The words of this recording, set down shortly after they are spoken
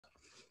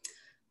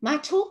My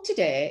talk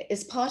today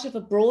is part of a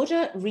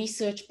broader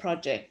research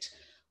project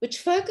which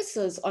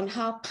focuses on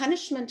how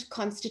punishment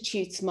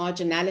constitutes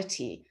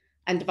marginality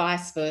and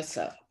vice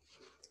versa.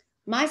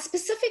 My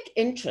specific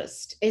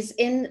interest is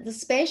in the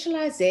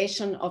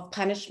spatialization of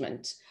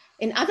punishment.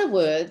 In other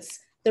words,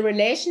 the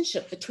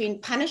relationship between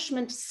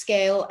punishment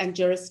scale and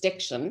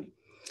jurisdiction,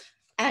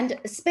 and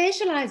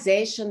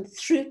spatialization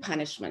through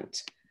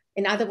punishment.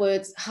 In other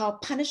words, how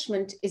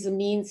punishment is a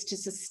means to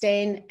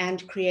sustain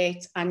and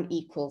create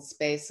unequal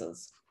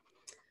spaces.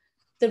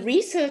 The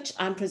research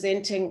I'm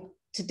presenting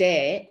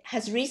today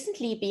has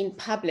recently been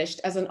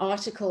published as an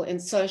article in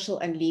Social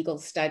and Legal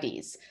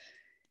Studies.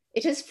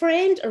 It is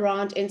framed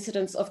around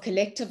incidents of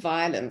collective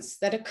violence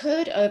that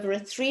occurred over a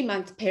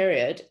 3-month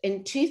period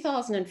in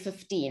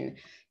 2015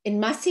 in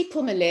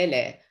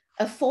Masiphumelele,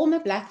 a former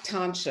Black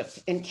township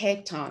in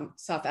Cape Town,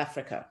 South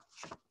Africa.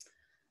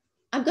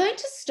 I'm going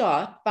to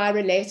start by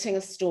relating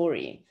a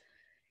story.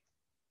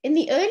 In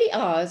the early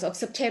hours of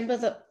September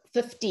the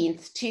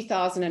 15th,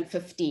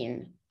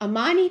 2015,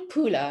 Amani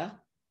Pula,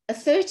 a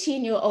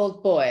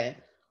 13-year-old boy,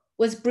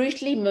 was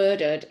brutally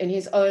murdered in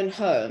his own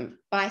home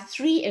by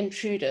 3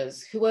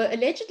 intruders who were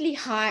allegedly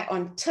high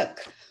on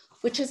tik,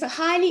 which is a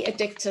highly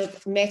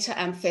addictive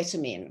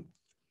methamphetamine.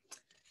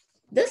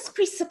 This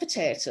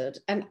precipitated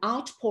an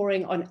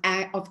outpouring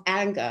of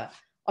anger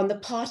on the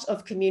part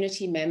of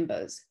community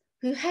members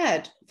who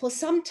had, for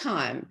some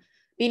time,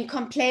 been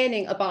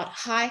complaining about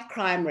high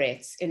crime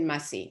rates in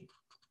Masi.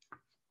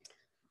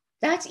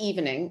 That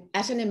evening,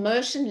 at an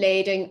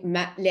emotion-laden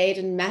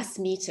mass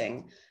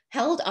meeting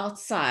held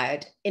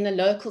outside in a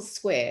local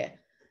square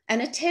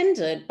and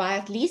attended by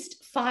at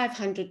least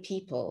 500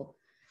 people,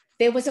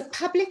 there was a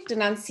public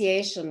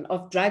denunciation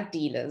of drug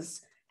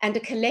dealers and a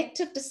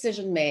collective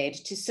decision made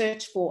to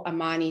search for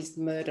Amani's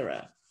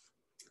murderer.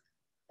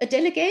 A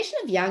delegation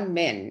of young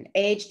men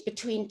aged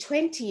between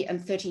 20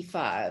 and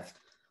 35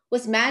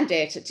 was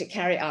mandated to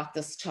carry out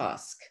this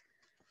task.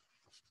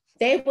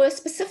 They were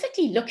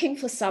specifically looking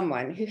for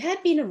someone who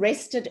had been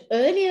arrested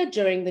earlier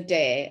during the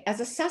day as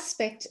a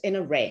suspect in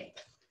a rape.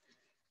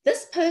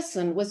 This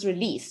person was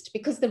released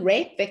because the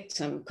rape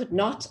victim could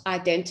not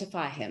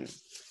identify him.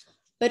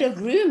 But a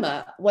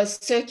rumor was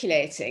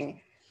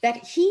circulating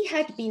that he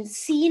had been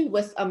seen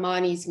with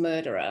Amani's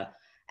murderer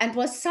and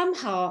was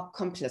somehow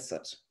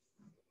complicit.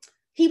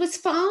 He was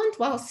found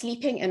while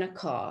sleeping in a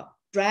car,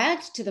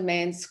 dragged to the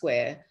main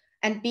square,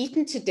 and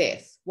beaten to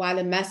death while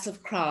a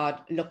massive crowd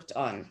looked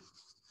on.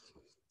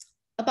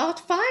 About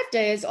 5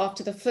 days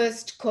after the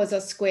first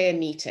Khoza Square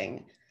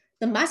meeting,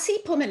 the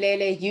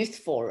Masiphumelele Youth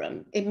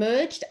Forum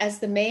emerged as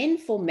the main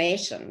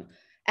formation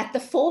at the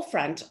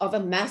forefront of a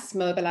mass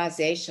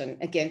mobilization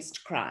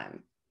against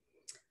crime.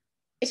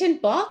 It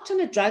embarked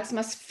on a Drugs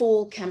Must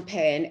Fall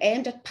campaign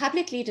aimed at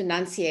publicly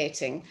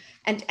denunciating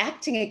and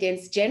acting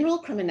against general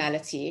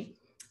criminality,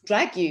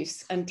 drug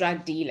use, and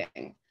drug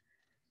dealing.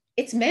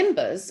 Its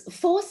members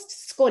forced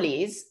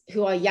schollies,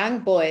 who are young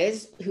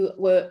boys who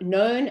were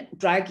known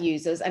drug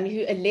users and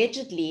who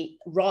allegedly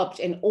robbed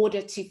in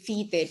order to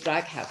feed their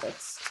drug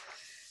habits,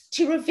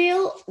 to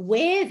reveal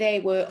where they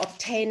were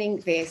obtaining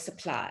their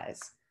supplies.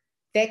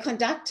 They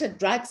conducted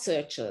drug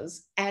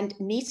searches and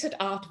meted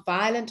out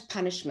violent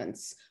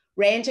punishments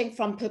ranging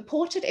from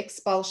purported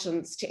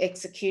expulsions to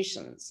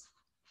executions.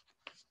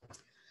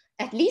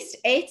 At least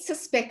 8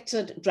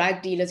 suspected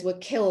drug dealers were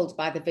killed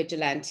by the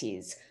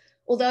vigilantes,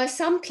 although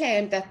some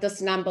claimed that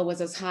this number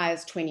was as high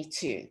as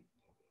 22.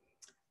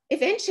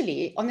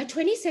 Eventually, on the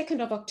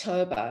 22nd of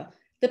October,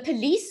 the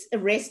police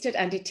arrested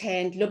and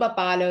detained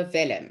Lubabalo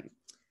Velem.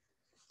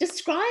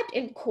 Described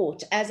in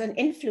court as an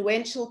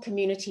influential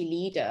community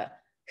leader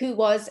who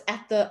was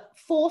at the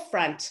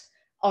forefront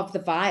of the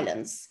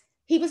violence,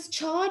 he was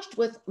charged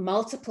with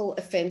multiple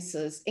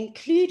offenses,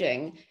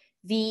 including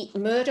the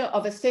murder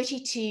of a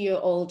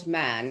 32-year-old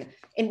man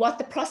in what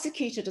the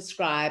prosecutor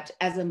described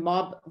as a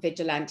mob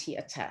vigilante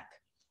attack.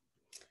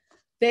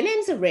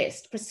 Velem's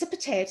arrest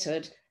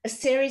precipitated a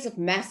series of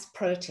mass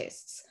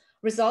protests,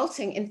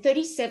 resulting in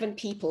 37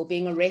 people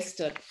being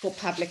arrested for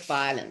public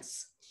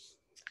violence.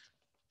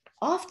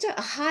 After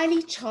a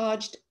highly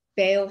charged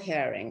bail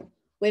hearing,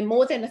 where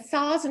more than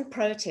 1,000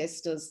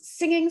 protesters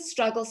singing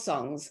struggle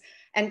songs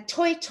and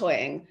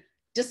toy-toying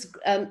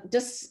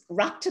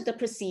disrupted the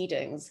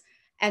proceedings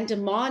and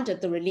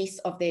demanded the release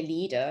of their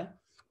leader,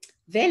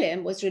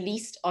 Velem was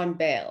released on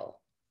bail,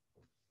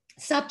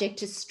 subject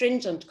to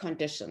stringent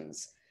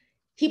conditions.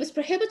 He was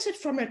prohibited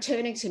from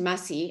returning to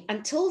Masi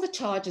until the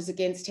charges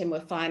against him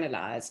were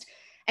finalized,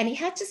 and he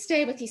had to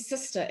stay with his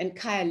sister in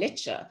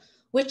Khayelitsha,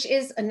 which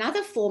is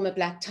another former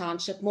Black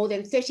township more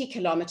than 30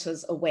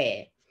 kilometers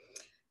away.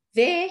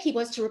 There, he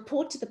was to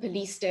report to the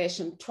police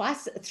station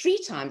 3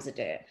 times a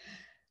day.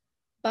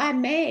 By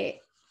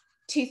May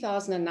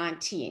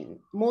 2019,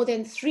 more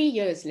than 3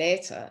 years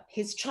later,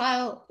 his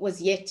trial was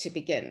yet to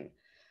begin.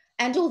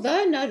 And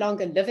although no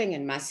longer living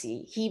in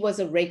Masi, he was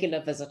a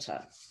regular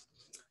visitor.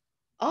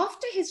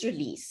 After his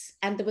release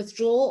and the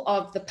withdrawal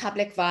of the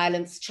public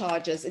violence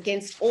charges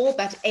against all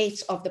but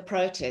 8 of the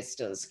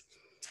protesters,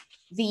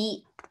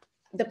 the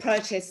the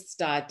protests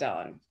died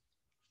down.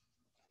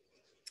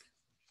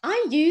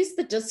 I use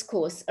the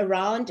discourse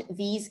around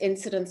these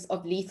incidents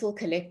of lethal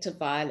collective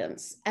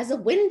violence as a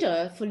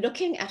window for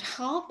looking at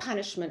how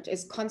punishment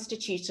is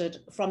constituted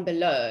from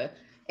below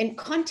in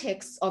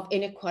contexts of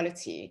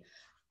inequality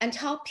and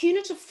how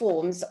punitive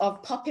forms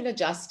of popular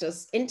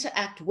justice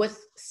interact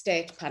with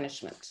state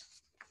punishment.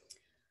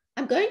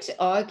 I'm going to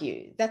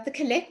argue that the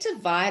collective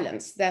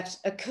violence that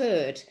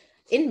occurred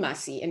in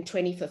Masi in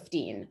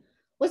 2015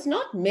 was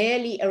not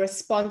merely a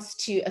response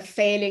to a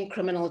failing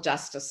criminal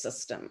justice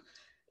system,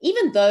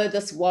 even though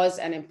this was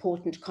an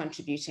important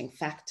contributing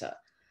factor.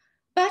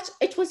 But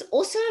it was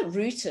also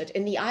rooted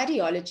in the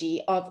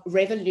ideology of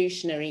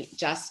revolutionary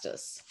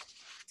justice.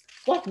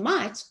 What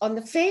might, on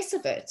the face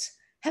of it,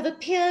 have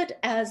appeared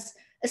as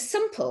a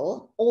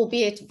simple,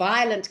 albeit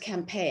violent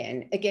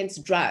campaign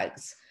against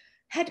drugs,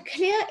 had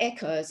clear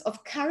echoes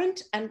of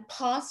current and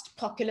past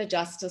popular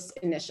justice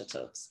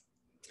initiatives.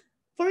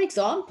 For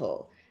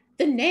example,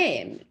 the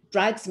name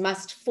Drugs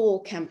Must Fall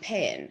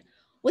campaign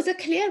was a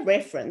clear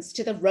reference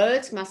to the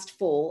Roads Must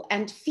Fall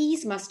and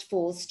Fees Must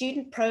Fall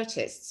student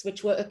protests,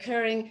 which were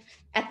occurring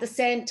at the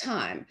same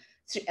time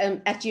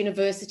at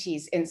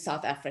universities in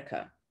South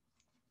Africa.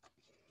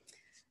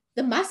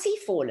 The Masi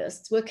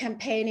Fallists were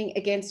campaigning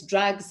against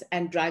drugs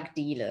and drug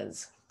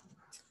dealers.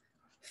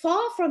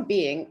 Far from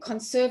being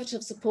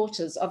conservative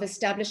supporters of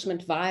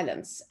establishment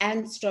violence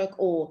and stroke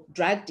or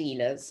drug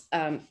dealers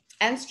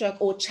and stroke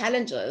or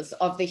challengers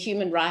of the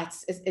human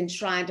rights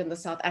enshrined in the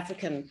South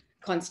African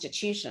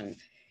Constitution,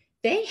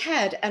 they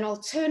had an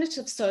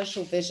alternative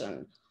social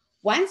vision,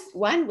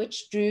 one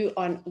which drew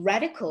on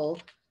radical,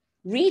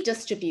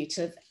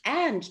 redistributive,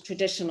 and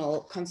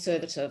traditional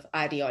conservative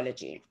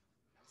ideology.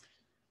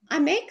 I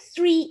make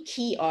three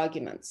key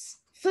arguments.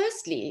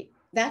 Firstly,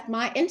 that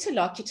my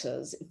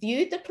interlocutors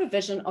viewed the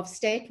provision of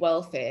state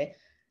welfare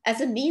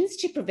as a means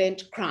to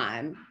prevent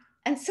crime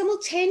and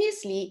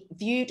simultaneously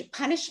viewed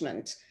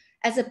punishment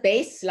as a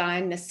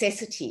baseline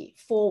necessity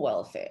for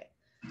welfare.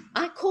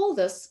 I call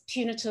this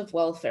punitive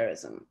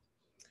welfarism.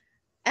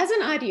 As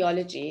an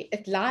ideology,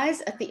 it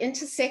lies at the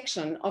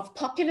intersection of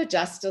popular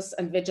justice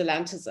and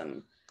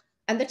vigilantism,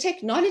 and the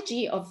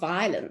technology of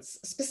violence,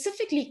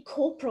 specifically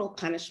corporal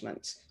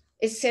punishment,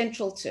 is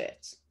central to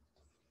it.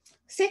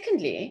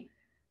 Secondly,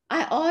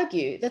 I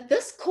argue that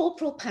this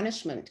corporal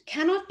punishment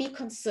cannot be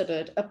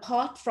considered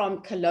apart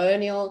from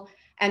colonial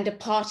and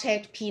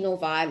apartheid penal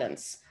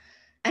violence,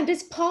 and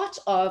is part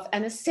of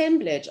an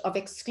assemblage of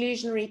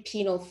exclusionary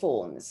penal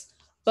forms,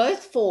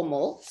 both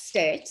formal,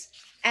 state,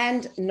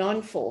 and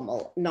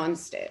non-formal,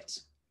 non-state.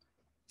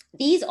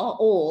 These are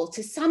all,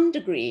 to some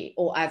degree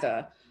or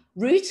other,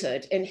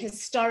 rooted in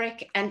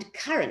historic and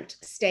current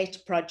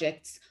state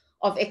projects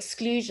of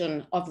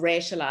exclusion of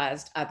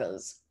racialized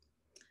others.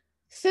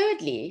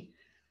 Thirdly,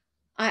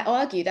 I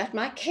argue that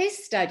my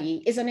case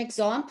study is an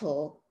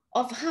example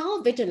of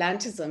how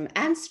vigilantism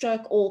and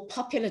stroke or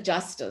popular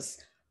justice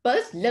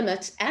both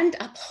limit and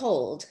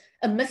uphold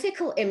a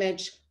mythical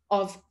image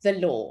of the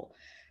law,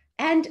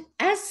 and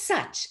as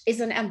such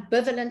is an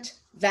ambivalent,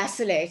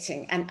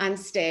 vacillating, and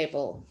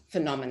unstable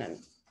phenomenon.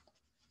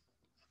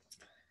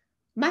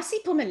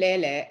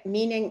 Masiphumelele,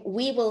 meaning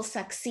we will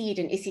succeed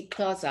in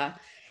isiXhosa,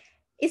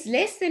 is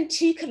less than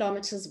 2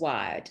 kilometers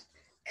wide,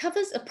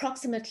 covers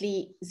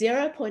approximately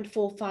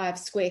 0.45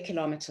 square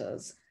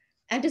kilometers,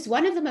 and is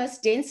one of the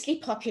most densely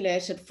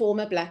populated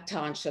former Black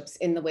townships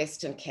in the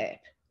Western Cape.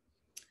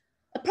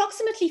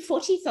 Approximately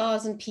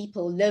 40,000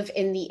 people live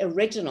in the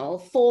original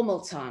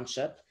formal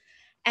township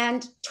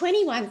and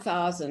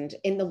 21,000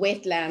 in the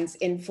wetlands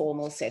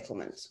informal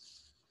settlement.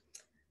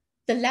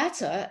 The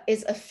latter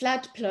is a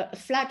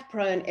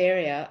flood-prone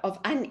area of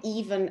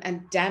uneven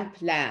and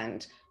damp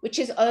land, which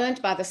is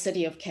owned by the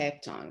city of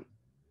Cape Town.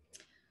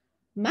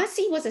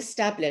 Masi was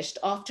established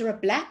after a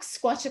Black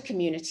squatter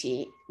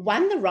community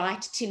won the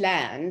right to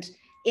land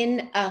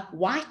in a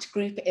white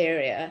group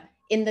area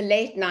in the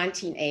late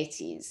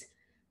 1980s.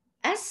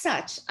 As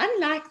such,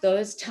 unlike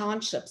those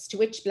townships to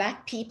which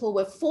Black people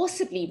were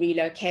forcibly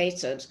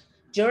relocated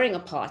during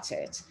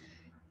apartheid,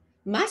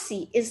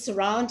 Masi is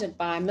surrounded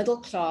by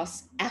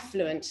middle-class,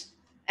 affluent,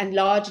 and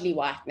largely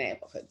white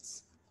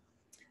neighborhoods.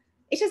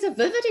 It is a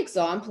vivid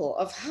example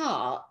of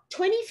how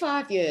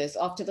 25 years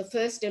after the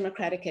first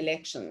democratic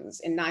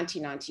elections in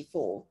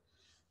 1994,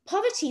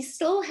 poverty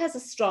still has a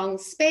strong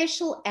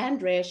spatial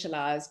and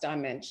racialized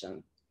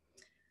dimension.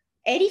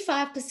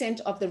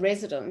 85% of the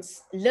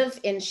residents live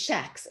in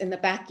shacks in the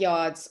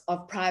backyards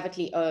of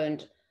privately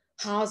owned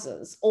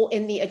houses or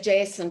in the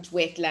adjacent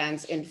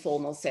wetlands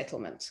informal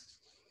settlement.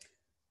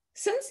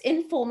 Since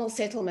informal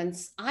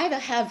settlements either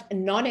have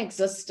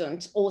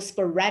non-existent or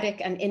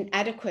sporadic and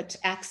inadequate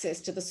access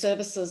to the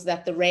services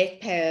that the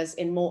ratepayers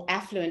in more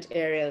affluent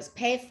areas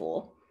pay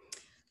for,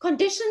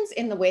 conditions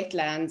in the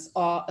wetlands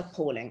are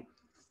appalling.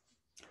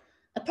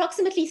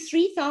 Approximately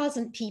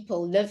 3,000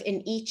 people live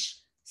in each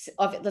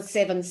of the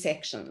 7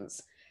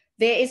 sections.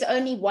 There is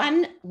only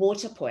one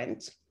water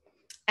point,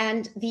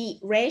 and the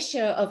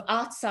ratio of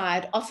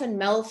outside, often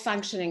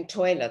malfunctioning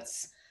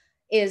toilets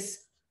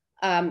is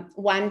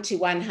 1 to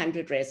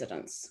 100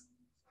 residents.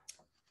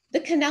 The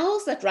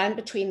canals that run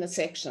between the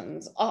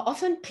sections are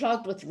often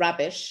clogged with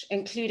rubbish,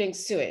 including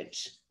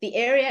sewage. The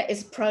area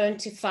is prone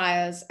to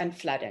fires and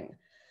flooding,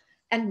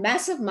 and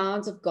massive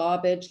mounds of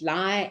garbage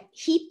lie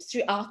heaped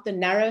throughout the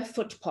narrow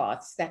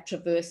footpaths that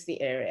traverse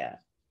the area.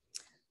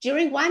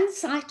 During one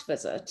site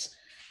visit,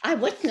 I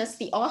witnessed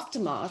the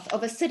aftermath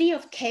of a City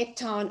of Cape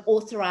Town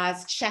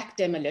authorized shack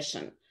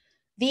demolition.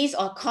 These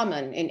are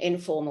common in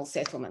informal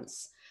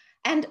settlements,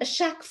 and a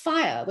shack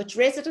fire, which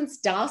residents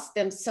doused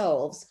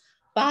themselves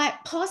by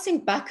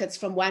passing buckets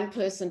from one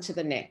person to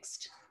the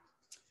next.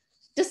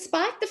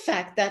 Despite the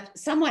fact that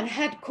someone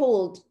had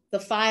called the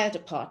fire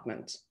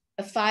department,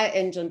 a fire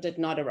engine did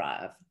not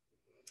arrive.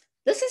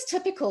 This is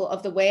typical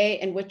of the way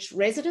in which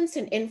residents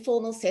in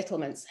informal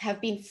settlements have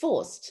been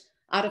forced,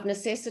 out of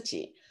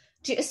necessity,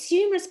 to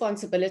assume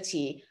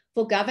responsibility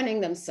for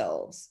governing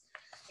themselves,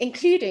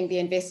 including the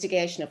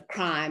investigation of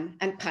crime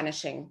and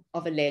punishing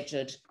of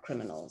alleged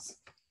criminals.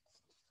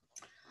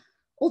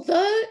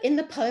 Although in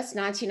the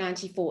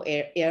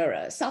post-1994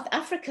 era, South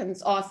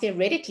Africans are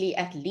theoretically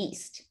at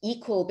least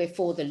equal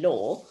before the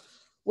law,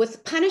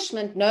 with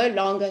punishment no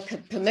longer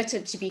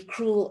permitted to be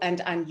cruel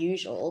and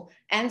unusual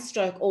and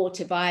or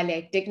to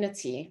violate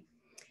dignity,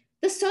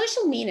 the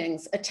social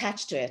meanings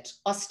attached to it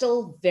are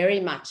still very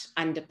much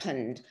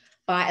underpinned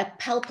by a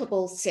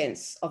palpable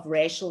sense of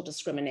racial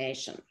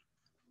discrimination.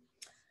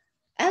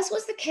 As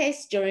was the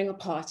case during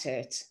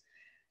apartheid,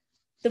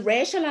 the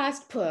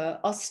racialized poor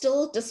are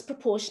still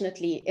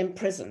disproportionately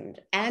imprisoned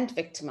and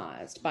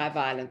victimized by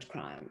violent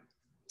crime.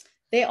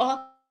 There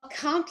are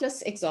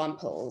countless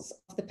examples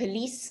of the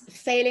police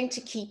failing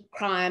to keep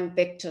crime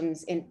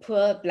victims in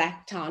poor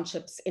Black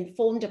townships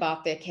informed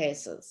about their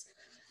cases,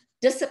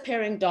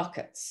 disappearing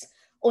dockets,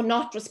 or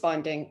not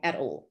responding at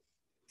all.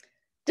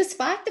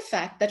 Despite the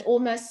fact that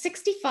almost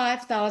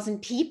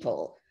 65,000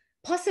 people,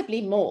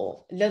 possibly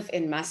more, live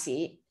in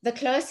Massey, the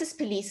closest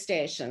police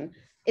station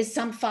is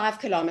some 5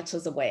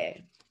 kilometers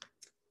away.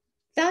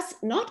 Thus,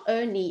 not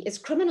only is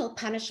criminal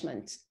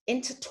punishment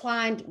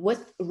intertwined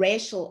with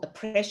racial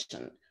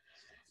oppression,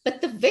 but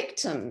the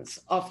victims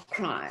of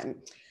crime,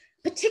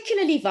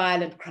 particularly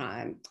violent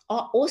crime,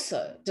 are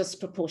also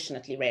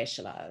disproportionately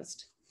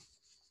racialized.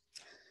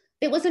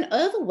 There was an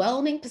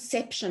overwhelming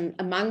perception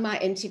among my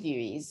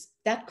interviewees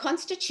that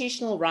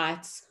constitutional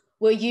rights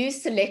were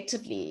used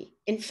selectively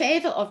in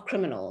favor of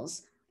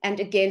criminals and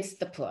against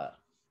the poor.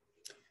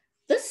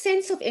 This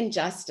sense of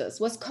injustice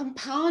was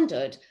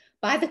compounded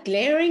by the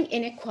glaring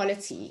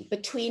inequality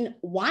between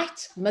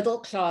white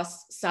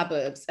middle-class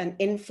suburbs and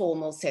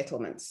informal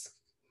settlements.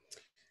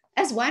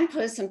 As one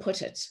person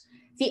put it,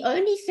 the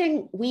only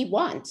thing we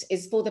want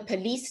is for the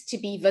police to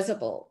be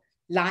visible,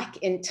 like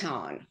in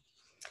town.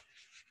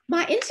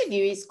 My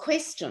interviewees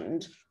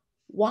questioned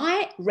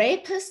why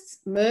rapists,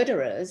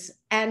 murderers,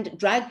 and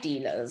drug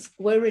dealers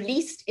were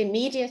released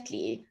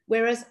immediately,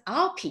 whereas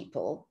our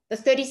people, the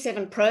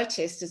 37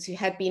 protesters who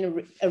had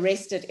been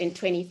arrested in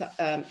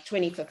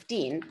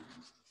 2015,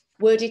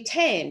 were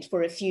detained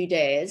for a few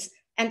days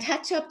and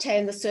had to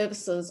obtain the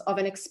services of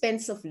an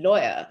expensive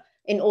lawyer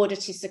in order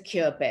to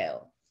secure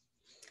bail.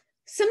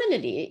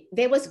 Similarly,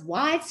 there was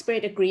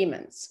widespread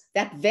agreements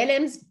that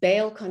Wellem's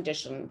bail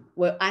conditions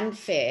were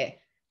unfair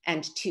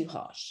and too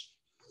harsh.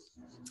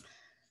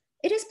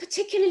 It is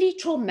particularly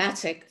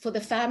traumatic for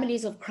the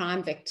families of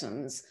crime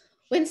victims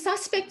when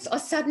suspects are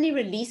suddenly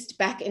released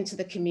back into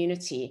the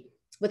community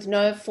with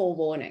no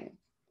forewarning.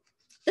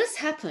 This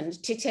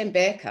happened to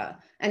Tembeka,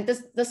 and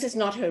this is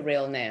not her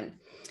real name,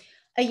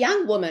 a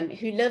young woman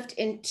who lived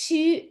in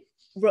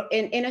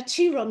a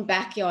two-room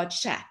backyard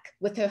shack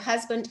with her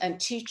husband and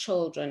 2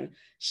 children,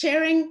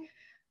 sharing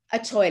a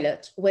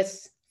toilet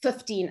with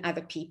 15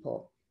 other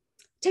people.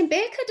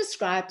 Tembeka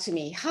described to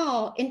me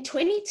how in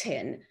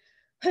 2010,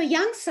 her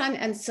young son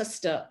and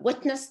sister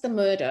witnessed the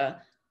murder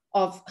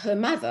of her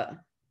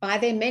mother by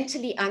their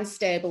mentally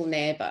unstable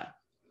neighbor.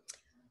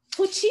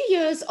 For 2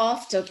 years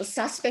after the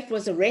suspect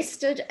was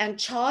arrested and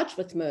charged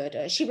with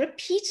murder, she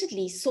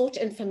repeatedly sought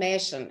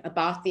information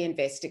about the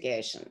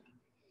investigation.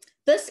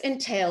 This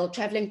entailed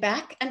traveling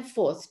back and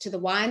forth to the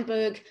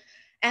Wynberg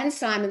and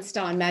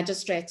Simonstown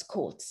magistrates'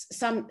 courts,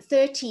 some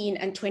 13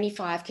 and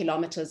 25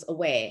 kilometers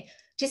away,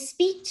 to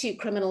speak to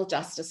criminal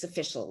justice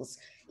officials,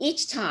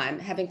 each time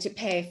having to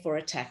pay for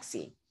a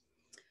taxi.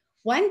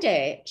 One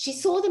day, she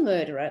saw the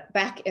murderer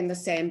back in the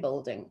same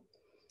building.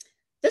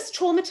 This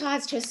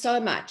traumatized her so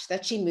much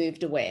that she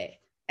moved away.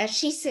 As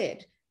she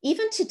said,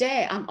 even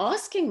today, I'm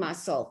asking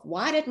myself,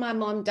 why did my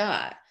mom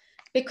die?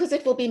 Because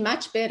it will be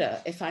much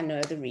better if I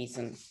know the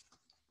reason.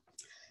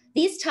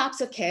 These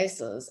types of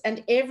cases,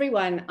 and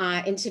everyone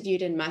I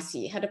interviewed in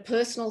Massey had a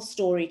personal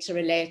story to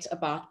relate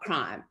about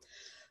crime,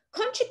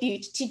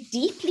 contribute to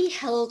deeply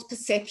held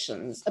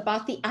perceptions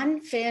about the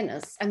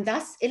unfairness and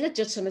thus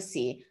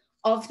illegitimacy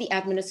of the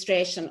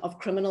administration of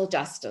criminal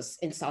justice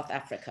in South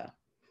Africa.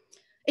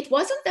 It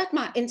wasn't that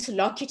my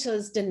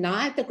interlocutors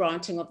denied the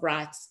granting of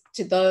rights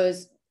to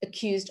those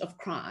accused of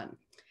crime,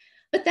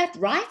 but that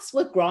rights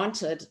were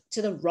granted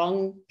to the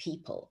wrong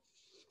people.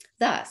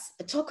 Thus,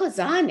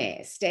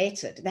 Thokozane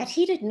stated that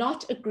he did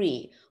not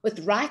agree with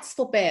rights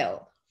for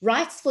bail,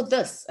 rights for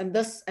this and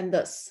this and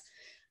this,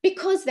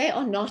 because they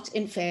are not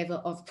in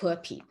favor of poor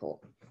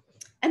people.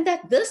 And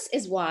that this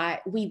is why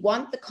we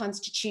want the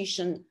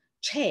constitution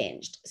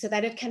changed so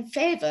that it can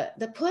favor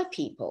the poor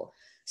people,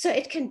 so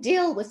it can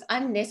deal with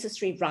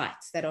unnecessary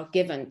rights that are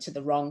given to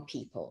the wrong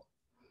people.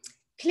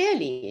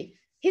 Clearly,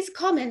 his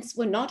comments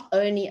were not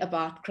only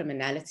about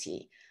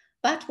criminality,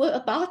 but were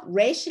about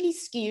racially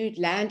skewed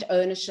land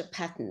ownership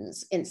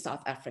patterns in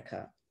South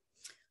Africa.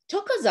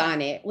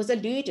 Thokozane was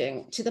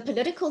alluding to the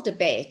political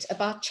debate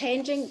about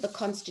changing the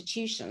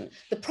constitution,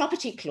 the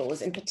property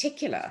clause in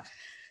particular,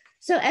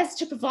 so as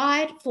to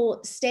provide for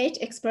state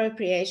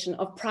expropriation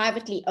of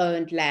privately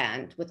owned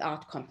land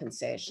without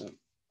compensation.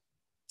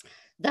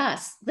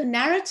 Thus, the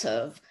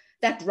narrative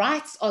that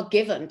rights are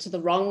given to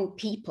the wrong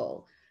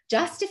people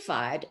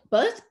justified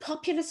both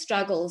popular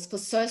struggles for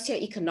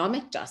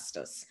socioeconomic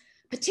justice,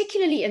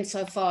 particularly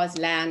insofar as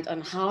land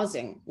and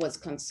housing was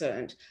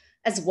concerned,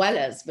 as well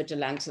as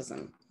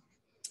vigilantism.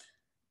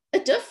 A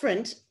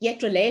different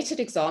yet related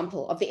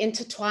example of the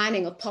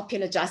intertwining of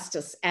popular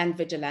justice and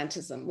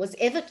vigilantism was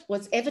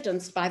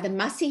evidenced by the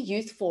Massey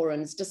Youth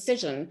Forum's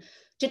decision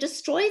to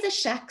destroy the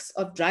shacks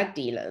of drug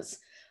dealers.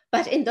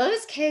 But in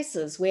those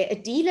cases where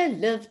a dealer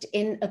lived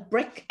in a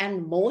brick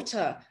and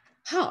mortar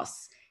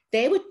house,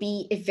 they would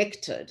be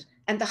evicted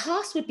and the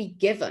house would be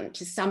given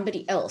to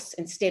somebody else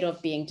instead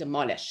of being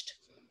demolished.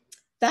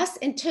 Thus,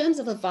 in terms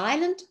of a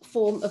violent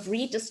form of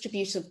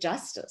redistributive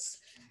justice,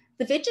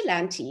 the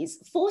vigilantes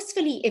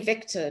forcefully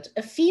evicted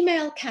a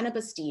female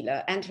cannabis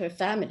dealer and her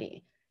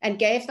family and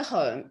gave the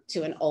home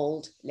to an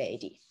old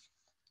lady.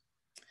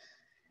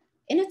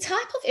 In a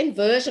type of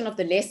inversion of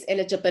the less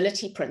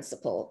eligibility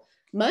principle,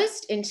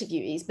 most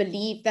interviewees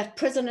believed that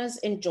prisoners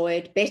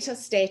enjoyed better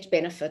state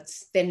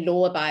benefits than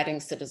law-abiding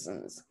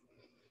citizens.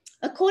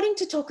 According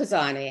to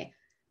Thokozane,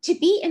 to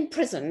be in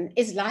prison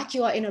is like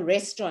you are in a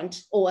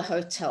restaurant or a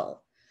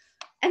hotel.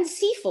 And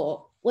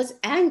Sifo was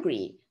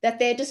angry that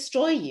they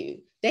destroy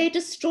you. They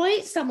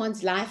destroy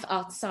someone's life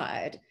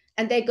outside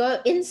and they go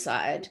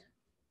inside,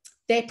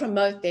 they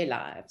promote their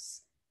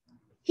lives.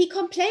 He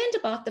complained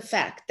about the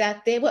fact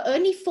that there were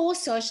only 4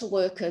 social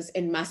workers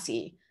in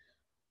Massey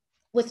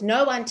with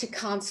no one to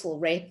counsel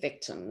rape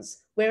victims,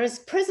 whereas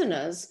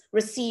prisoners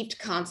received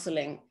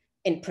counseling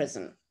in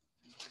prison.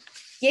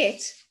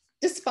 Yet,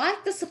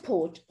 despite the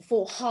support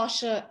for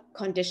harsher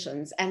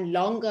conditions and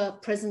longer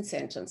prison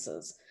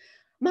sentences,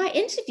 my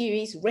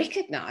interviewees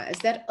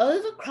recognized that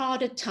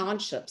overcrowded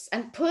townships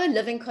and poor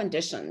living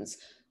conditions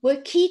were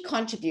key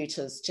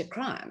contributors to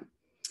crime.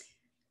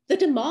 The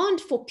demand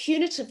for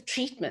punitive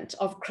treatment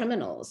of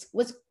criminals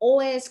was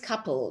always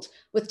coupled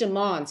with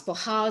demands for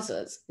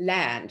houses,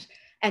 land,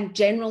 and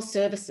general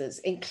services,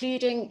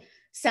 including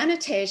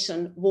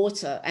sanitation,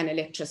 water, and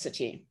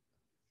electricity.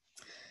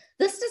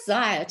 This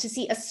desire to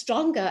see a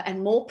stronger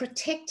and more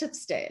protective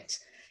state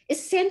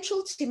is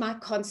central to my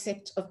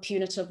concept of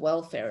punitive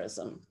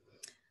welfarism.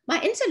 My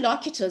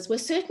interlocutors were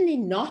certainly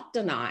not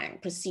denying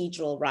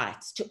procedural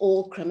rights to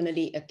all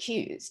criminally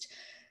accused.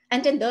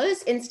 And in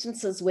those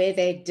instances where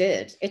they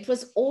did, it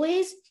was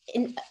always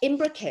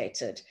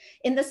imbricated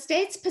in the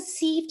state's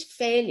perceived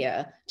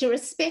failure to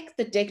respect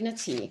the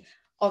dignity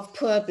of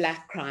poor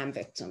Black crime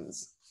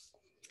victims.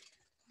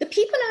 The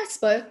people I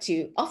spoke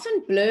to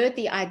often blurred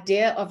the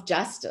idea of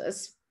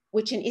justice,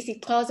 which in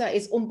isiXhosa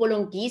is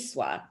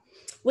umbulungiswa,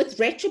 with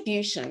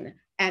retribution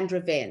and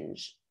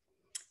revenge.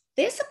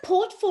 Their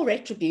support for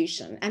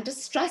retribution and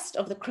distrust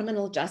of the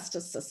criminal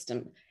justice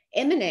system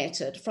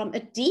emanated from a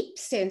deep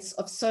sense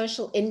of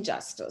social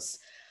injustice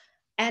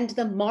and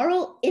the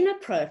moral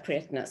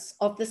inappropriateness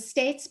of the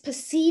state's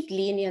perceived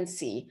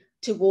leniency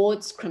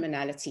towards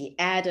criminality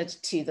added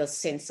to this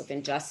sense of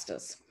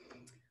injustice.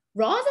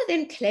 Rather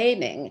than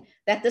claiming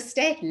that the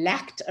state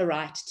lacked a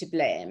right to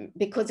blame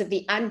because of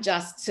the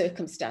unjust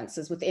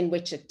circumstances within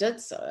which it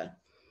did so,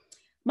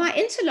 my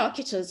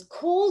interlocutors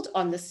called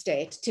on the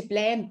state to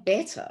blame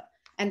better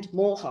and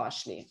more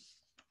harshly.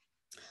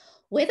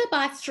 Whether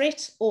by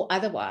threat or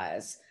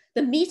otherwise,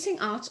 the meting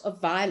out of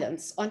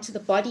violence onto the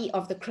body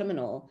of the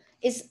criminal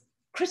is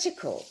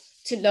critical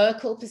to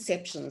local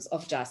perceptions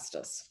of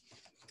justice.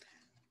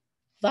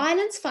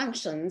 Violence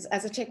functions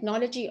as a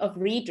technology of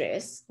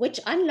redress, which,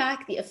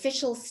 unlike the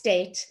official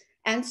state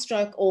and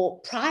stroke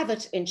or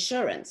private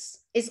insurance,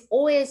 is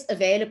always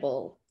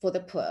available for the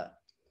poor.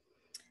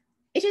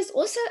 It is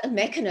also a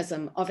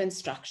mechanism of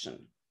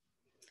instruction.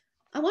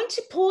 I want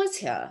to pause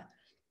here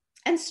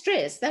and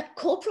stress that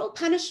corporal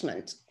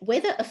punishment,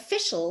 whether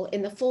official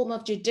in the form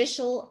of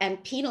judicial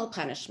and penal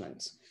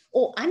punishment,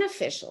 or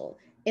unofficial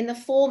in the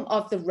form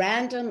of the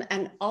random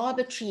and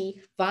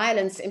arbitrary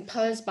violence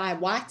imposed by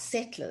white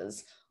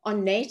settlers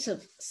on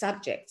native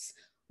subjects,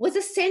 was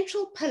a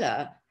central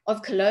pillar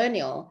of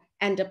colonial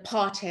and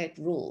apartheid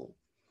rule.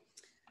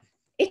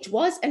 It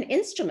was an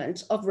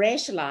instrument of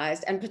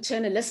racialized and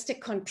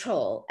paternalistic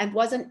control and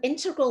was an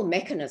integral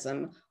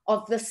mechanism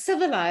of the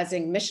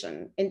civilizing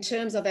mission in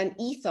terms of an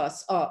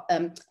ethos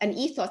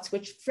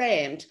which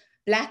framed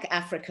Black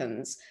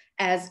Africans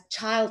as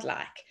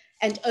childlike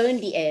and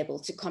only able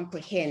to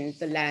comprehend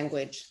the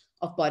language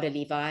of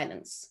bodily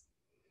violence.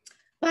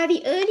 By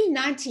the early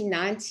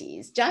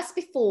 1990s, just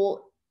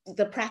before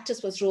the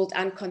practice was ruled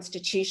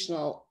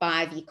unconstitutional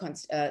by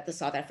the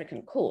South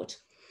African court,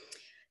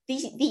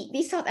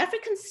 the South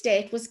African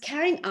state was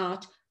carrying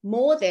out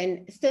more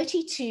than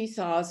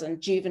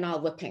 32,000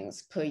 juvenile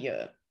whippings per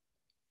year.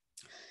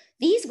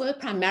 These were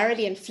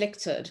primarily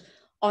inflicted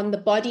on the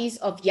bodies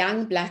of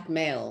young Black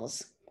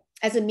males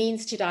as a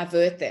means to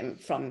divert them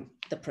from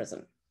the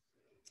prison.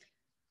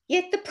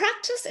 Yet the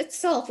practice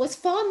itself was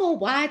far more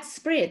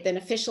widespread than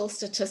official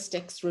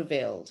statistics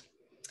revealed.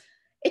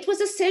 It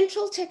was a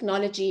central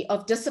technology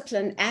of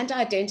discipline and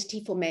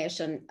identity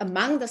formation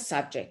among the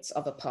subjects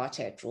of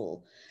apartheid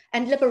rule,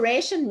 and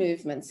liberation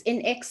movements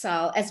in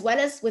exile, as well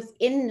as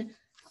within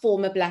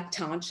former Black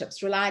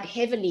townships, relied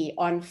heavily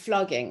on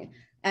flogging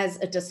as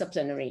a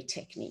disciplinary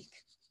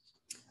technique.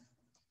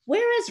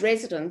 Whereas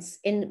residents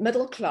in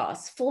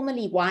middle-class,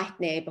 formerly white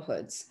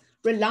neighborhoods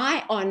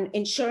rely on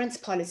insurance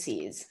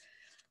policies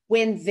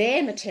when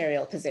their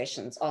material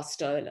possessions are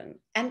stolen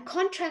and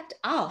contract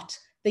out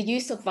the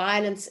use of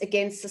violence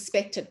against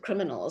suspected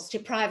criminals to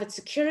private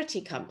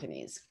security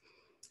companies.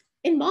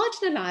 In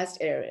marginalized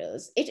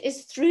areas, it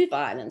is through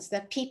violence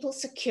that people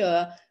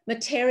secure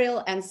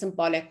material and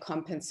symbolic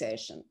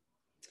compensation.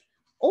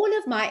 All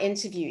of my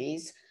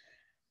interviewees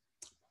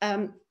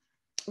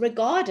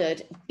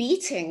regarded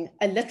beating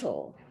a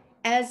little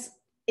as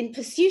in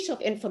pursuit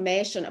of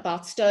information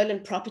about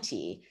stolen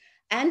property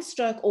and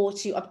or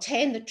to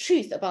obtain the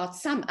truth about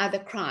some other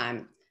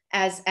crime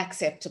as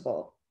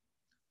acceptable.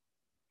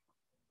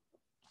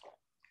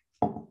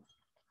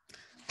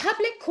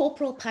 Public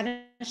corporal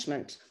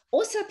punishment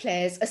also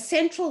plays a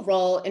central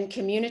role in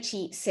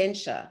community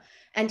censure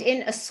and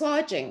in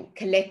assuaging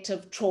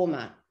collective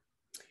trauma,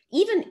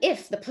 even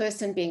if the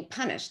person being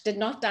punished did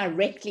not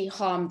directly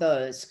harm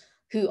those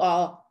who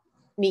are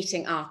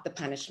meting out the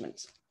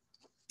punishment.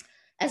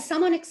 As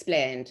someone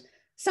explained,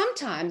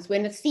 sometimes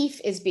when a thief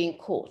is being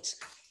caught,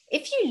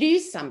 if you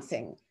lose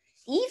something,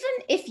 even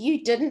if he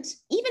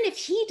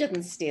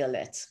didn't steal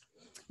it,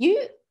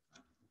 you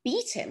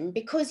beat him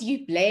because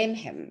you blame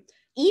him,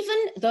 even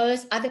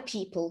those other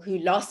people who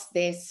lost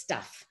their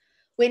stuff.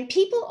 When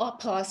people are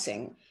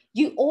passing,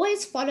 you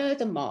always follow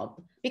the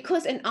mob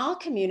because in our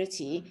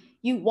community,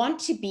 you want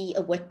to be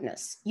a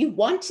witness. You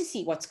want to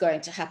see what's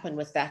going to happen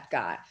with that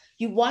guy.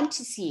 You want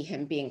to see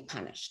him being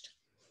punished.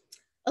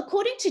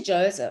 According to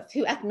Joseph,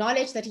 who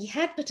acknowledged that he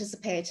had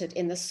participated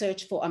in the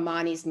search for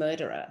Amani's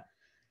murderer,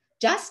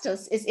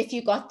 justice is if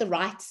you got the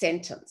right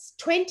sentence,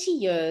 20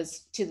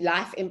 years to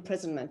life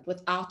imprisonment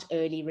without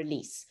early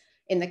release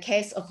in the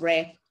case of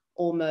rape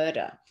or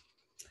murder.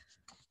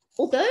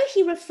 Although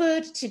he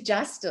referred to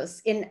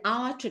justice in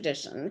our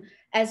tradition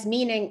as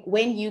meaning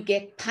when you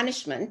get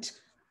punishment,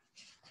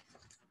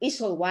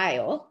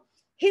 isolwayo,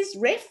 his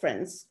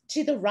reference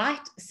to the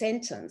right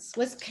sentence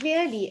was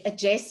clearly a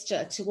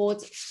gesture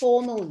towards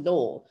formal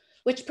law,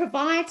 which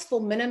provides for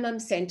minimum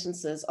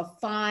sentences of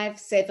 5,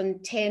 7,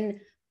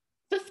 10,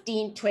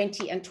 15,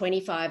 20, and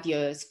 25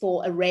 years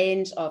for a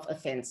range of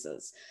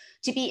offenses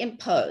to be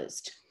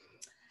imposed.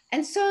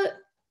 And so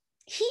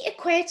he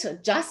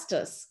equated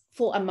justice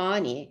for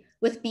Amani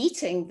with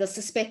beating the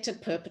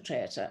suspected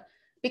perpetrator,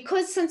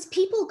 because since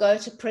people go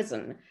to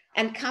prison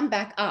and come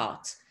back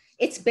out,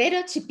 it's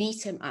better to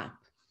beat him up.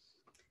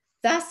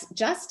 Thus,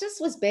 justice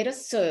was better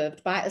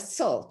served by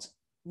assault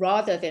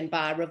rather than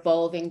by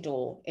revolving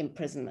door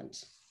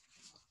imprisonment.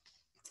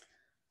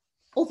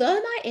 Although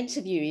my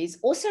interviewees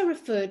also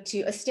referred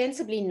to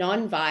ostensibly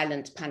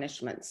non-violent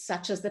punishments,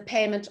 such as the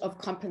payment of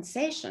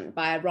compensation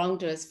by a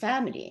wrongdoer's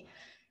family,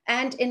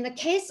 and in the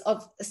case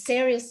of a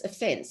serious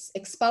offense,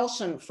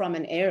 expulsion from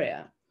an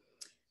area,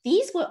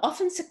 these were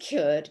often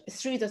secured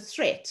through the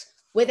threat,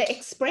 whether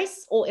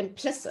express or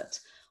implicit,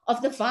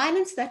 of the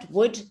violence that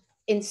would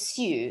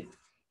ensue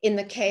in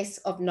the case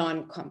of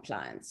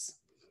non-compliance.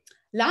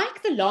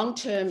 Like the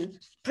long-term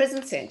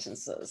prison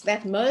sentences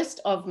that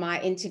most of my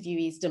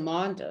interviewees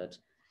demanded,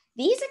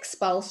 these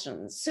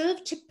expulsions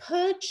served to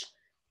purge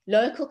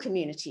local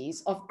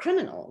communities of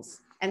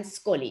criminals and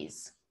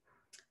scollies.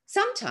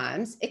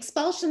 Sometimes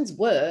expulsions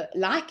were,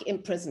 like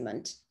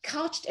imprisonment,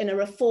 couched in a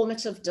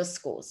reformative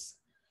discourse.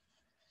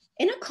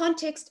 In a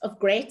context of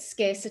great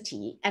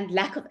scarcity and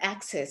lack of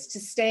access to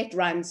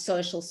state-run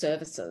social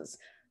services,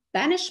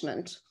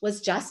 banishment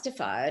was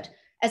justified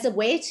as a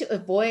way to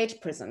avoid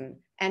prison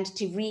and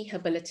to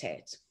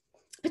rehabilitate,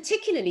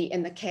 particularly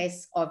in the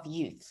case of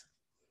youth.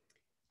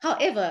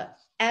 However,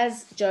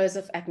 as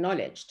Joseph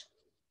acknowledged,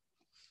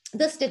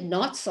 this did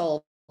not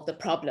solve the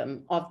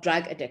problem of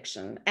drug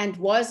addiction and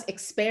was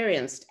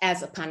experienced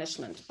as a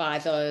punishment by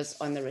those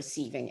on the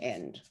receiving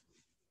end.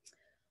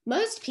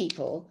 Most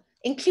people,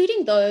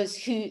 including those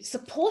who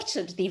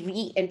supported the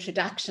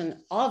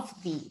reintroduction of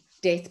the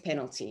death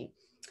penalty,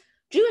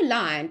 drew a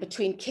line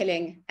between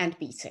killing and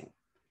beating.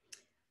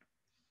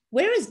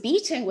 Whereas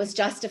beating was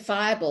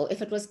justifiable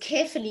if it was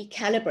carefully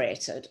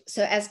calibrated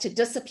so as to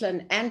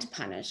discipline and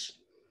punish,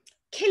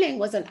 killing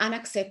was an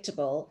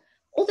unacceptable,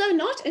 although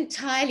not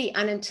entirely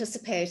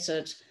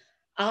unanticipated,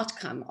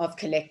 outcome of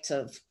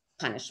collective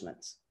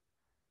punishment.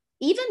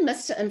 Even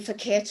Mr.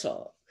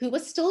 Mfeketo, who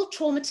was still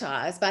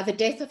traumatized by the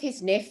death of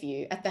his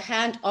nephew at the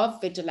hand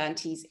of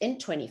vigilantes in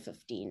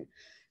 2015,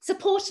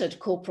 supported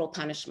corporal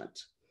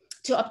punishment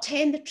to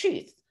obtain the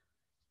truth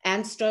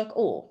and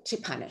or to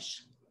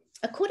punish.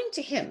 According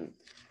to him,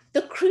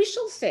 the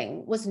crucial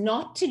thing was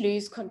not to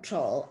lose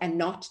control and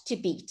not to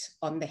beat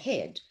on the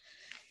head.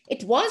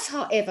 It was,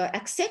 however,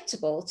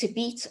 acceptable to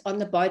beat on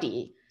the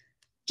body,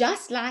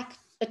 just like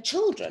a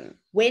children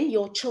when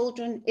your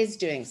children is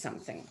doing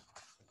something.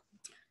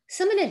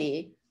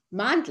 Similarly,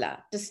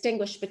 Mandla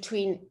distinguished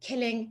between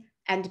killing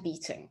and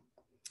beating.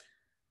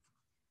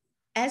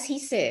 As he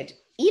said,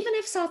 even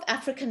if South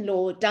African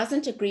law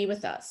doesn't agree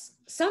with us,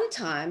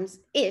 sometimes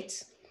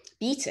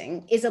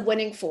beating, is a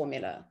winning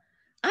formula.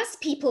 Us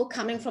people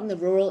coming from the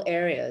rural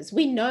areas,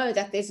 we know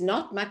that there's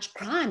not much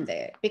crime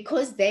there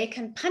because they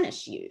can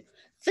punish you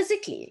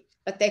physically,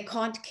 but they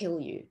can't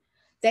kill you.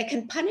 They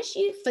can punish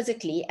you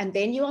physically and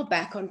then you are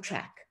back on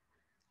track.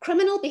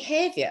 Criminal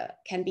behavior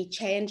can be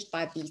changed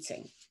by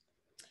beating.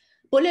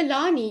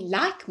 Bulelani,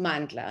 like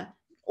Mandla,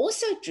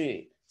 also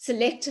drew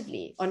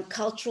selectively on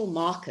cultural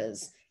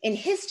markers in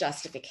his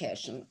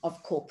justification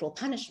of corporal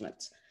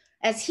punishment.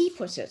 As he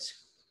put it,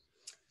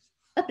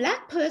 a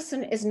Black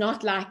person is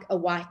not like a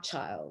white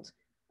child.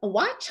 A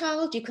white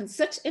child, you can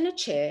sit in a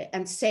chair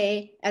and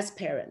say as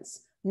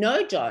parents,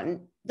 no,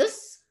 John,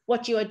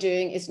 what you are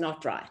doing is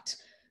not right.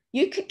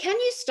 Can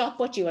you stop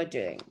what you are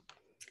doing?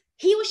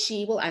 He or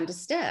she will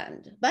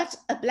understand, but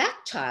a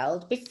Black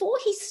child, before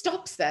he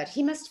stops that,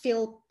 he must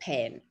feel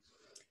pain.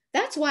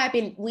 That's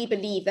why we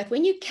believe that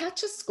when you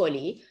catch a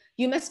scollie,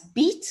 you must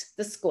beat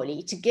the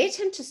scollie to get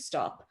him to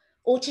stop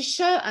or to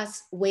show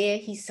us where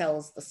he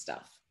sells the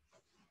stuff.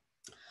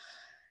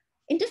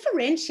 In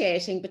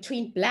differentiating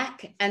between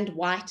Black and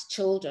white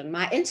children,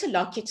 my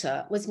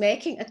interlocutor was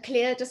making a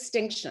clear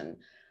distinction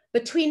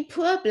between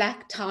poor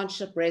Black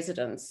township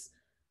residents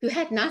who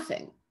had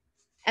nothing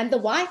and the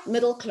white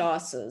middle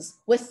classes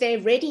with their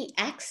ready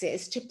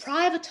access to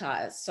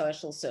privatized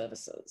social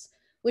services,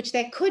 which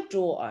they could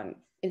draw on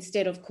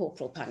instead of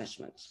corporal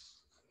punishment.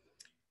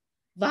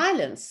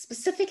 Violence,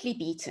 specifically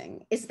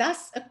beating, is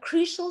thus a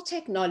crucial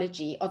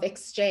technology of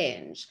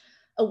exchange,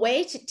 a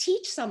way to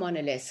teach someone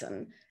a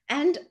lesson,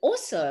 and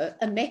also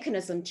a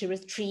mechanism to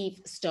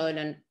retrieve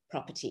stolen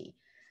property.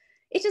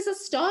 It is a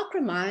stark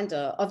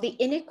reminder of the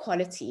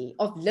inequality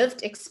of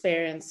lived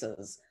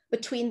experiences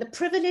between the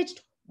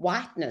privileged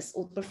whiteness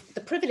or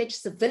the privileged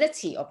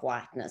civility of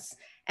whiteness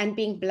and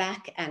being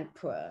Black and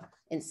poor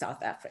in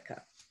South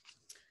Africa.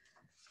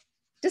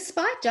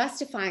 Despite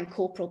justifying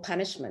corporal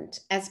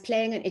punishment as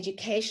playing an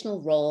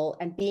educational role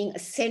and being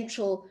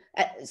central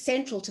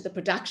to the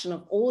production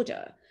of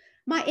order,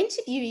 my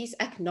interviewees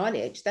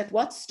acknowledge that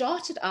what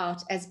started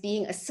out as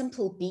being a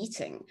simple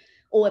beating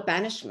or a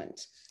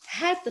banishment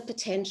had the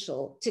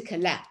potential to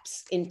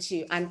collapse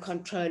into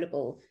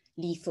uncontrollable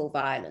lethal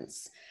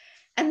violence.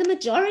 And the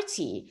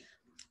majority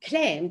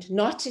claimed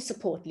not to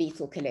support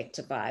lethal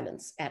collective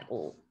violence at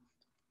all.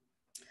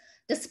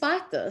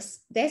 Despite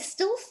this, they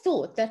still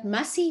thought that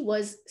Masi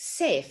was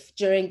safe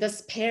during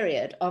this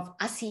period of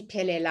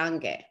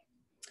Asiphelelanga.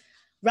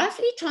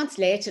 Roughly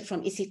translated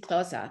from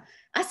isiXhosa,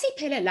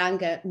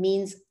 Asiphelelanga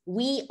means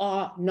we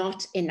are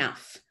not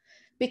enough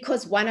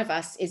because one of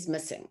us is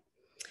missing.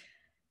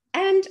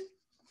 And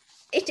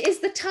it is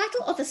the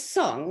title of a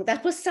song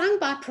that was sung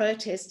by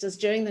protesters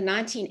during the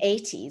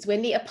 1980s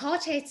when the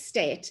apartheid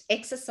state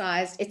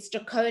exercised its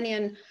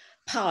draconian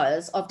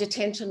powers of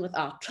detention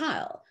without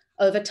trial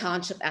over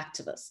township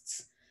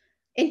activists.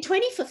 In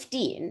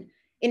 2015,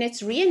 in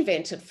its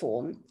reinvented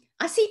form,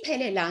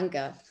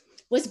 Asiphelelanga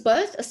was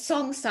both a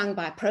song sung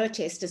by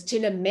protesters to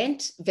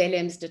lament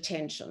Velem's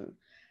detention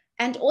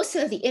and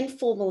also the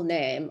informal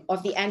name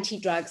of the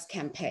anti-drugs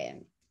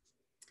campaign.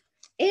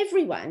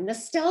 Everyone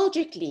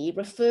nostalgically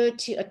referred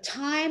to a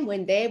time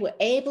when they were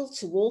able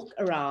to walk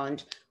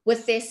around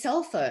with their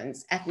cell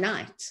phones at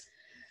night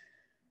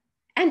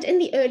and in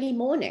the early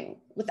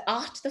morning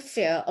without the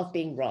fear of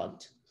being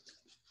robbed.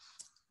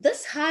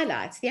 This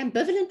highlights the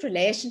ambivalent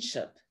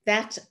relationship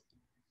that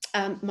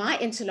my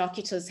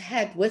interlocutors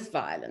had with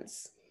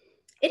violence.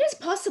 It is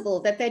possible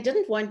that they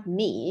didn't want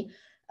me,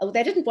 or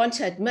they didn't want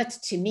to admit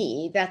to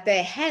me that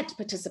they had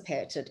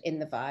participated in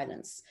the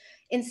violence.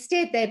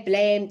 Instead, they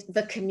blamed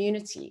the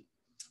community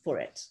for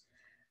it.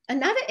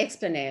 Another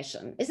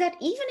explanation is that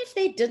even if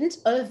they didn't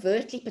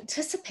overtly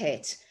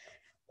participate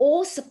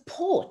or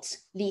support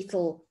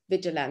lethal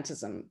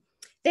vigilantism,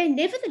 they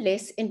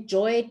nevertheless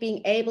enjoyed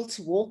being able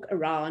to walk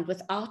around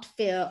without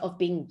fear of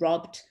being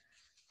robbed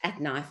at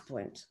knife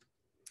point.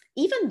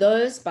 Even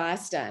those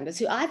bystanders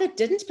who either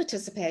didn't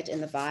participate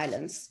in the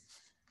violence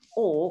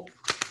or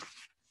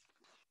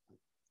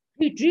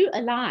who drew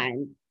a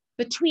line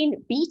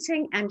between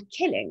beating and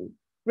killing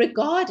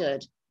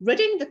regarded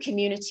ridding the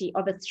community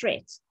of a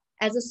threat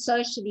as a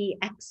socially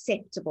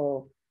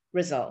acceptable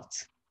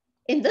result.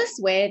 In this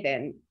way,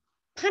 then,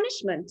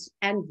 punishment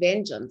and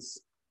vengeance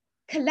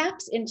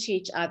collapse into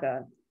each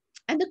other,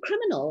 and the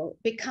criminal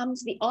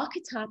becomes the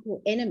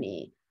archetypal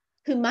enemy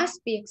who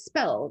must be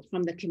expelled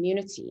from the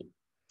community,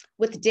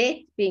 with death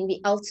being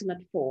the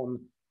ultimate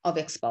form of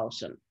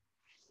expulsion.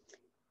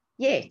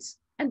 Yet,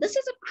 and this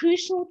is a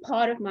crucial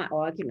part of my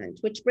argument,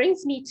 which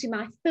brings me to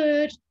my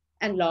third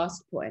and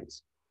last point,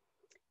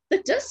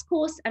 the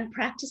discourse and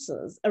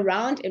practices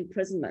around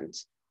imprisonment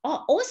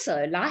are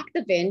also, like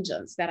the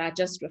vengeance that I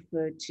just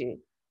referred to,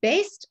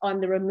 based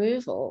on the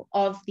removal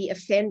of the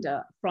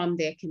offender from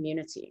their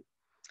community.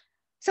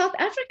 South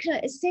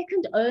Africa is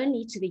second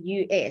only to the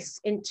US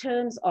in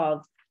terms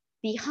of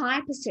the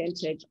high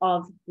percentage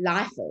of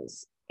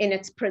lifers in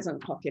its prison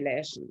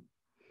population.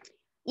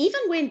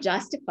 Even when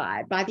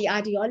justified by the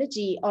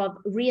ideology of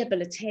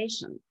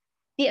rehabilitation,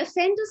 the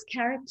offender's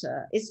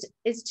character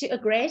is to a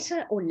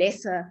greater or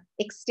lesser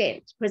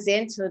extent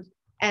presented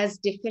as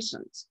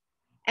deficient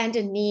and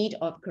in need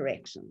of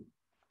correction.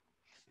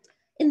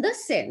 In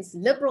this sense,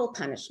 liberal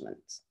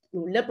punishment,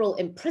 or liberal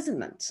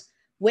imprisonment,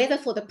 whether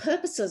for the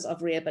purposes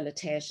of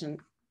rehabilitation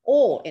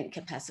or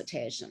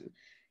incapacitation,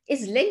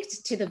 is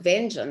linked to the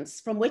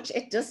vengeance from which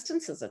it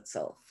distances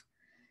itself.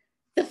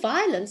 The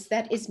violence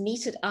that is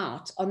meted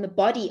out on the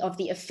body of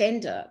the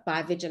offender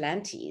by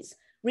vigilantes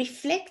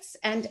reflects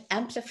and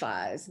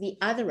amplifies the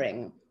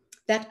othering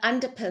that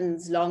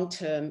underpins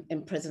long-term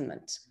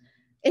imprisonment.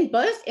 In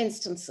both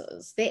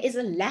instances, there is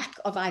a lack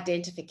of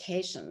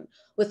identification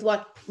with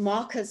what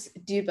Marcus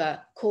Duber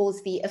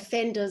calls the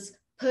offender's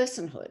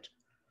personhood.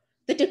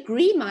 The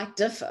degree might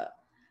differ,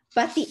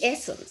 but the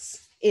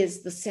essence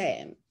is the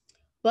same.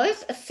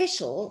 Both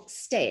official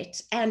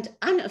state and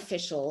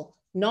unofficial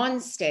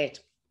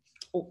non-state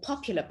or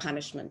popular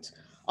punishment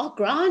are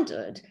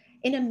grounded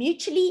in a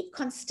mutually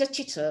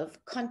constitutive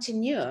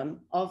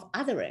continuum of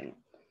othering.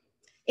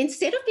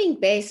 Instead of being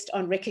based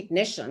on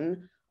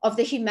recognition of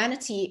the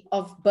humanity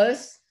of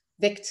both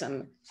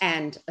victim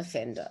and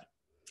offender.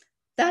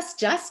 Thus,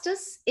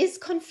 justice is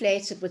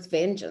conflated with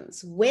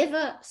vengeance,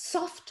 whether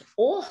soft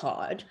or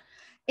hard,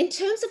 in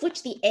terms of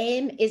which the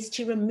aim is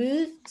to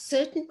remove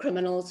certain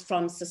criminals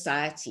from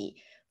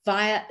society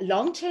via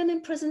long-term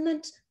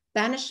imprisonment,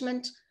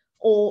 banishment,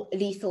 or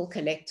lethal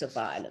collective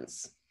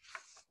violence.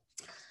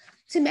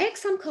 To make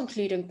some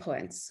concluding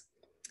points,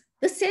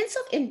 the sense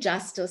of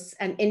injustice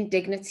and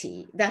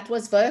indignity that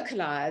was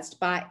vocalized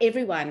by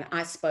everyone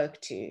I spoke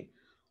to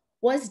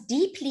was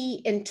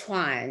deeply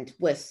entwined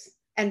with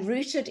and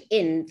rooted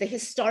in the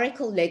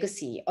historical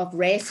legacy of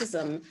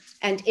racism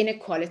and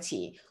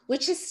inequality,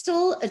 which is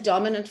still a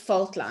dominant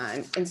fault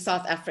line in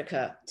South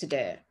Africa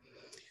today.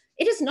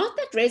 It is not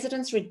that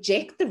residents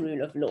reject the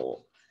rule of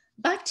law,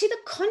 but to the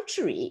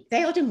contrary,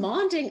 they are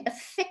demanding a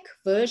thick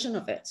version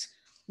of it,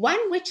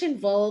 one which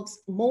involves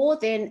more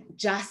than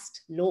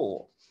just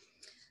law.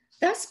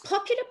 Thus,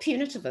 popular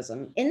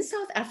punitivism in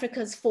South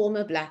Africa's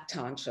former Black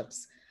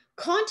townships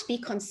can't be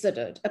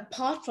considered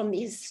apart from the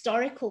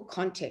historical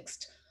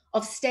context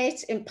of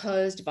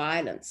state-imposed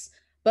violence,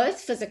 both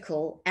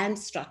physical and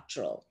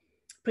structural,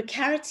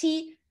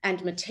 precarity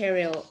and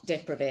material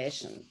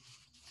deprivation.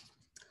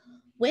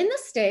 When the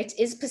state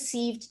is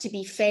perceived to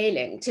be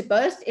failing to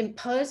both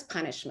impose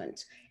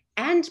punishment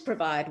and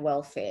provide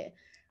welfare,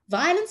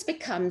 violence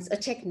becomes a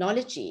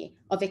technology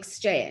of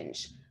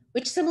exchange,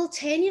 which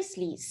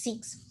simultaneously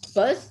seeks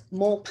both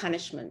more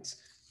punishment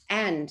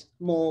and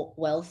more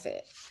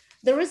welfare.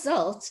 The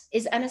result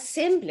is an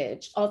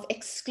assemblage of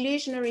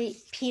exclusionary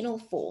penal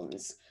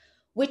forms,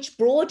 which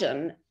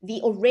broaden the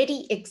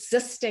already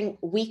existing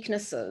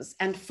weaknesses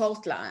and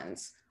fault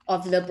lines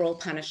of liberal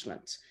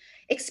punishment,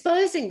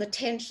 exposing the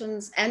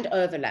tensions and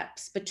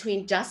overlaps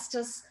between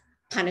justice,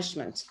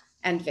 punishment,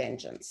 and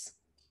vengeance.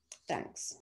 Thanks.